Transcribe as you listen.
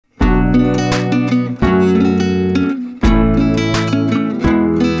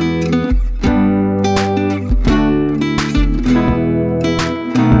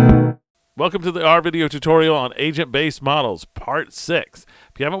Welcome to the R video tutorial on agent-based models, part 6.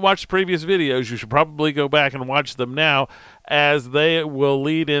 If you haven't watched previous videos, you should probably go back and watch them now, as they will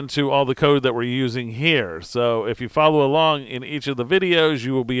lead into all the code that we're using here. So if you follow along in each of the videos,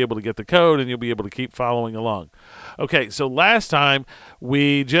 you will be able to get the code and you'll be able to keep following along. Okay, so last time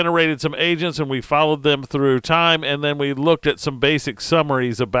we generated some agents and we followed them through time, and then we looked at some basic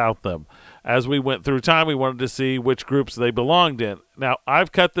summaries about them. As we went through time, we wanted to see which groups they belonged in. Now,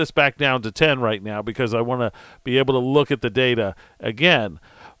 I've cut this back down to 10 right now because I want to be able to look at the data again.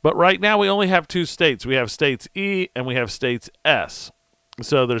 But right now, we only have two states. We have states E and we have states S.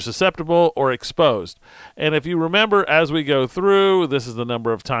 So they're susceptible or exposed. And if you remember, as we go through, this is the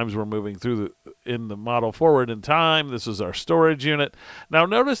number of times we're moving through in the model forward in time. This is our storage unit. Now,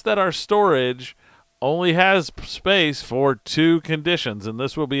 notice that our storage only has space for two conditions, and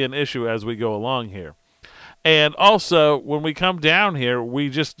this will be an issue as we go along here. And also, when we come down here, we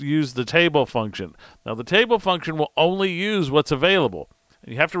just use the table function. Now, the table function will only use what's available.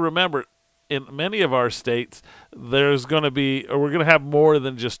 You have to remember, in many of our states, there's going to be, or we're going to have more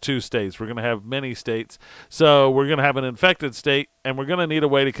than just two states. We're going to have many states. So we're going to have an infected state, and we're going to need a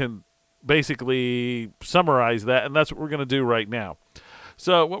way to basically summarize that, and that's what we're going to do right now.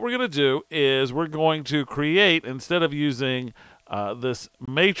 So what we're going to do is we're going to create, instead of using this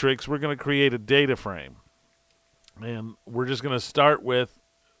matrix, we're going to create a data frame. And we're just going to start with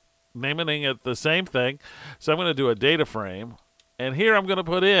naming it the same thing. So I'm going to do a data frame. And here I'm going to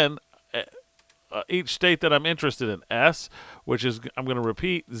put in each state that I'm interested in. S, which is, I'm going to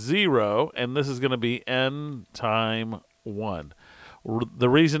repeat 0, and this is going to be n time 1. The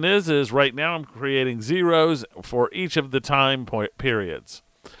reason is right now I'm creating zeros for each of the time periods.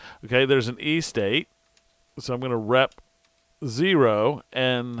 Okay, there's an E state, so I'm going to rep 0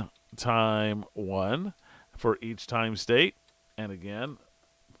 n time 1 for each time state. And again,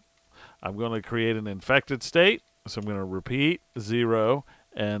 I'm going to create an infected state, so I'm going to repeat 0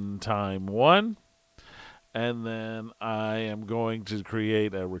 n time 1. And then I am going to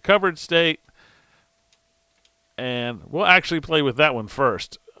create a recovered state. And we'll actually play with that one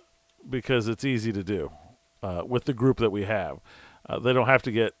first because it's easy to do with the group that we have. They don't have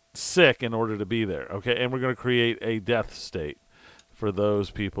to get sick in order to be there. Okay, and we're going to create a death state for those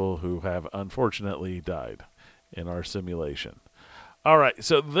people who have unfortunately died in our simulation. All right,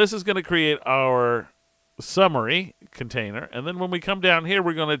 so this is going to create our summary container, and then when we come down here,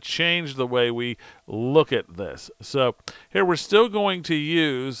 we're going to change the way we look at this. So here we're still going to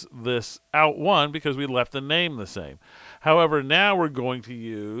use this out1 because we left the name the same. However, now we're going to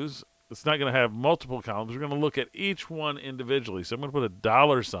use, it's not going to have multiple columns, we're going to look at each one individually. So I'm going to put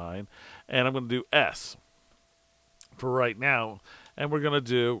a $sign, and I'm going to do S for right now. And we're going to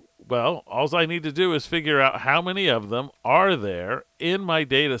do, well, all I need to do is figure out how many of them are there in my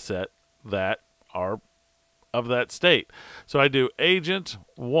data set that are of that state. So I do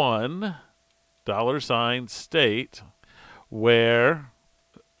agent1 $state where,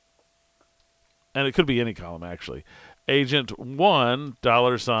 and it could be any column actually,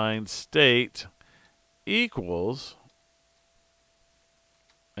 agent1 $state equals,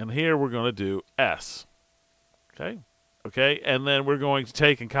 and here we're going to do S. Okay, and then we're going to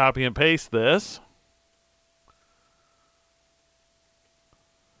take and copy and paste this.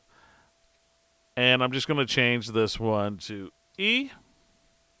 And I'm just going to change this one to E.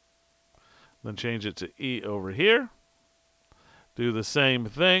 Then change it to E over here. Do the same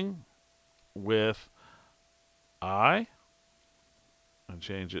thing with I. And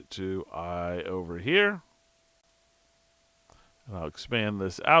change it to I over here. And I'll expand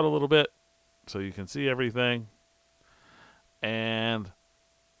this out a little bit so you can see everything. And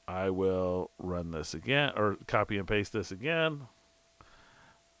I will run this again, or copy and paste this again.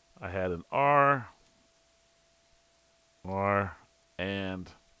 I had an R, and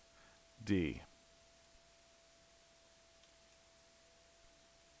D.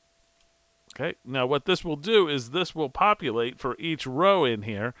 Okay, now what this will do is this will populate for each row in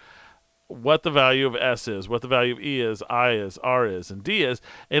here what the value of S is, what the value of E is, I is, R is, and D is.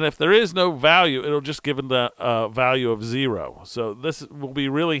 And if there is no value, it'll just give them the value of 0. So this will be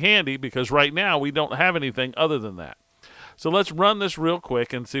really handy because right now we don't have anything other than that. So let's run this real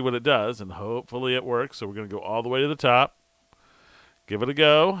quick and see what it does, and hopefully it works. So we're going to go all the way to the top, give it a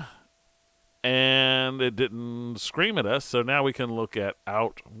go, and it didn't scream at us. So now we can look at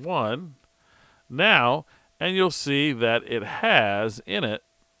out1 now, and you'll see that it has in it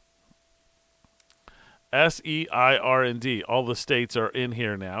S, E, I, R, and D. All the states are in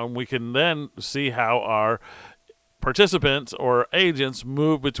here now, and we can then see how our participants or agents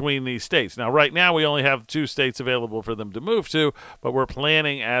move between these states. Now, right now, we only have 2 states available for them to move to, but we're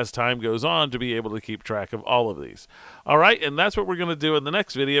planning as time goes on to be able to keep track of all of these. All right, and that's what we're going to do in the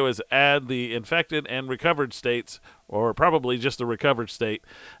next video, is add the infected and recovered states, or probably just the recovered state,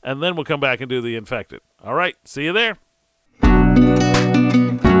 and then we'll come back and do the infected. All right, see you there.